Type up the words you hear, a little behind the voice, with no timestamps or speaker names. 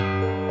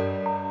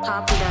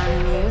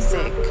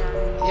Papidonmuziq.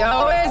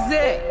 Yo, is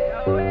it?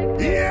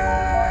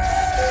 Yeah!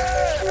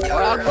 Yo,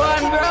 go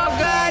on, bro,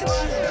 God.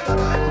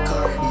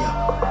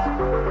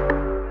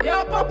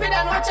 Yo,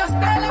 Papidon, watch your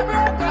style,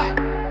 bro, God.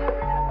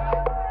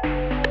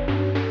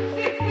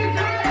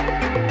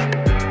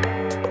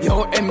 Yo,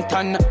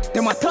 M-Ton,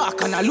 them a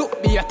talk and I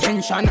look the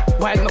attention.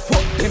 While me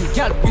fuck them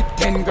gal with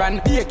 10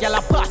 grand. Be a gal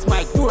a pass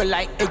my door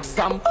like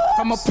exam.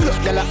 From a pull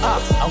up gal a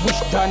ask, I wish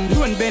done.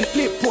 Loan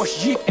Bentley,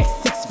 Porsche, Jeep,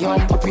 X6 Yo,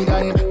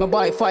 Papidon, me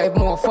buy 5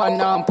 more fun.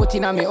 Now I'm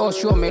putting on me all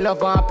show me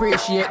love and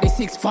appreciate the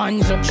 6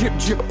 fans. Drip,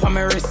 drip on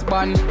my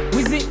wristband.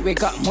 Muziq, we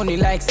got money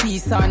like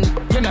season.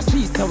 You know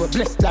see so we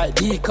blessed like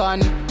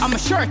Deacon. I'm a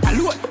shirt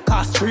alone,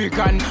 cost 3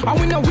 grand. And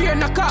we no wear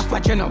knock off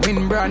a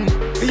genuine brand.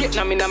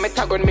 Vietnam in a me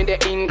tag on me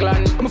the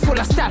England. Me full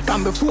of style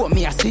from before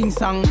me a sing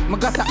song. Me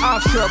got a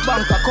offshore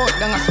bank account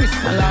down a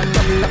Switzerland.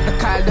 Double up the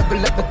car,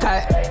 double up the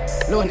car.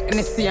 Loan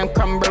NSC and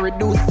cranberry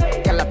juice.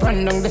 Gyal a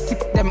run down the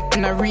 6 them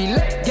in a reel.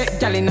 Get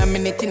gyal in a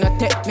minute, you know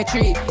take me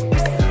tree.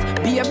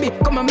 Be a bit,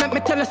 come and make me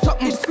tell you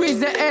something. Squeeze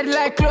your head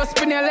like close,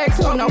 spin your legs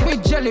on. And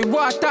with jelly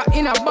water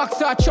in a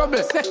box of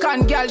trouble.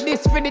 Second girl,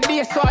 this for the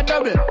day, so I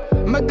double.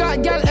 Me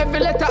got girl every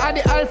letter of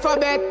the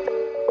alphabet.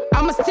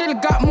 I'ma still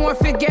got more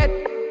forget.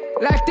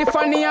 Like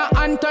Tiffany and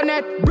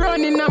Antoinette.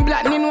 Browning and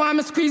blackening while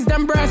me squeeze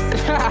them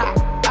breasts.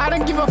 I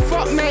don't give a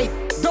fuck, mate.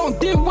 Don't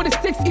deal with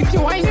the 6 if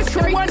you ain't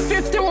straight.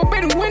 150 we've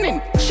been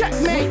winning.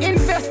 Checkmate,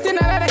 invest in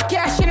a lot of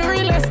cash in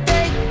real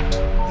estate.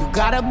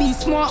 Gotta be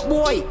smart,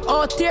 boy.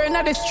 Out here in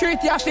the street,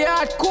 you have to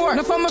hardcore.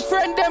 Now for my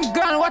friend, them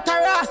gone, what a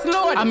ass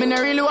load. I mean, I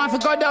really want to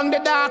go down the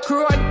dark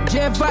road.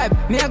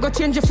 J-Vibe, me I go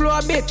change the flow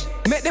a bit.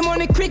 Make the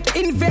money quick,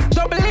 invest,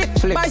 double it.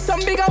 Flip. Buy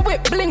some bigger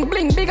whip, bling,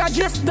 bling, bigger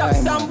drip stuff.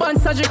 Some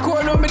bands,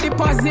 core, no me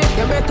deposit.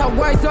 You better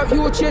wise up,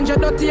 you change your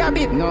dirty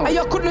habit. No. And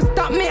you couldn't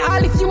stop me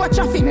all if you watch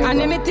traffic. Never.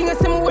 And anything I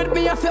say with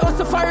me, I feel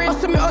also for it.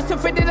 Also me also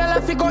for the dollar,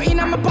 fi go in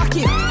my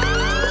pocket.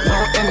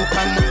 Now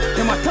M-Con,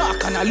 them a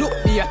talk and I look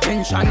the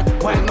attention.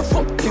 While me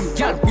fuck them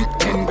gal with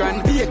 10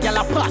 grand. Be a gal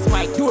a pass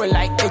my door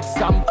like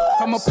exam.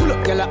 From a pull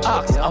up gal a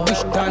ask, I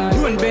wish done.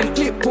 Loan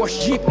Bentley,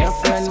 Porsche, Jeep,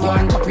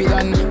 X6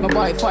 Papidon, me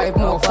buy 5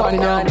 more fun.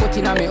 Now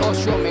putting on me all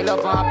show me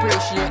love and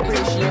appreciate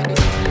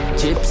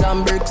this. Chips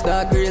and bricks,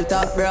 that grill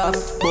top rough.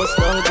 Bust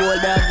down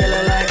cold, that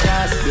yellow like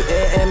gas. The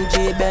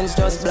AMG Benz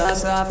just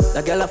blast off.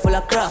 The girl full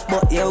of craft,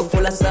 but you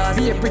full of sauce.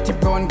 Be a pretty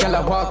brown girl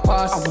I walk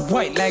past. I'm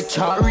white like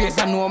chalk,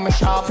 razor know me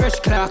sharp. Fresh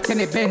clocks and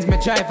the Benz, me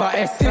drive a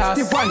S-Class.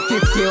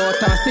 5150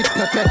 out and 6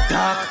 not that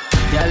talk.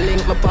 Girl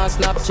link me on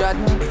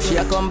Snapchat. If she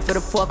a come for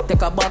the fuck,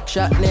 take a back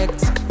shot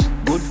next.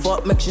 Good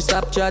fuck, make she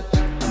stop chat.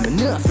 I'm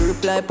enough to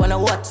reply on a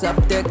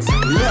WhatsApp text.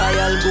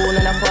 Loyal Goon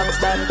and a fox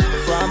that.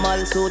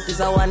 Formal suit is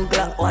a 1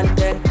 Glock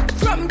 110.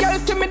 From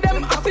girls to me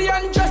them I feel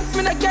undressed.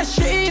 Me not guess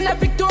she in a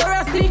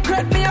Victoria's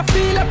Secret. Me I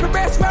feel up her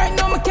breast right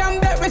now. Me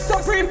can't bet with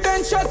suffering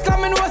ventures.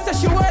 Coming was so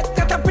she worth.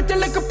 Got a pretty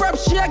little prop.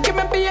 She a give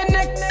me be a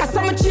neck. I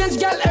saw me change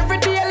girl every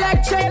day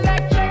like check.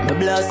 Me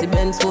blossy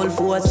Benz full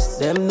force.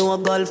 Them no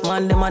golf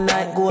man, them a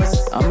night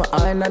ghost. I'm a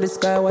eye in the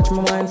sky, watch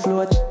my mind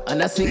float.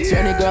 And a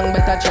 620 gang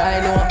better try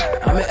no.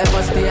 I me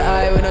ever stay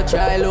high when I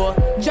try low.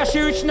 Just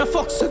rich no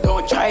fuck so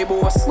don't try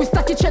boss. We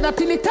stack each other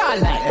till it all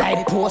like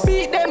light post.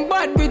 Beat them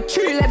bad with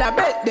 3 leather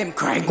belt them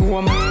cry go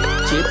on.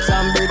 Chips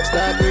and bricks,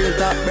 that grill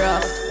top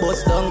brass.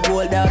 Bust down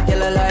gold, that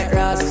yellow like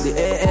grass. The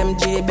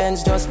AMG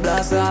Benz just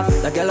blast off.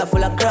 The girl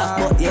full of craft,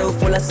 but you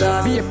full of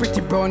sauce. Be a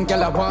pretty brown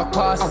girl I walk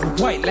past. I'm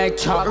white like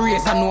chalk,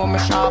 razor know me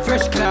sharp.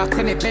 Fresh clocks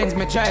and the Benz,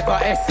 me drive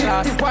a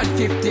S-Class.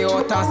 150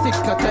 out and 6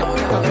 not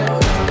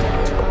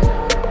 10.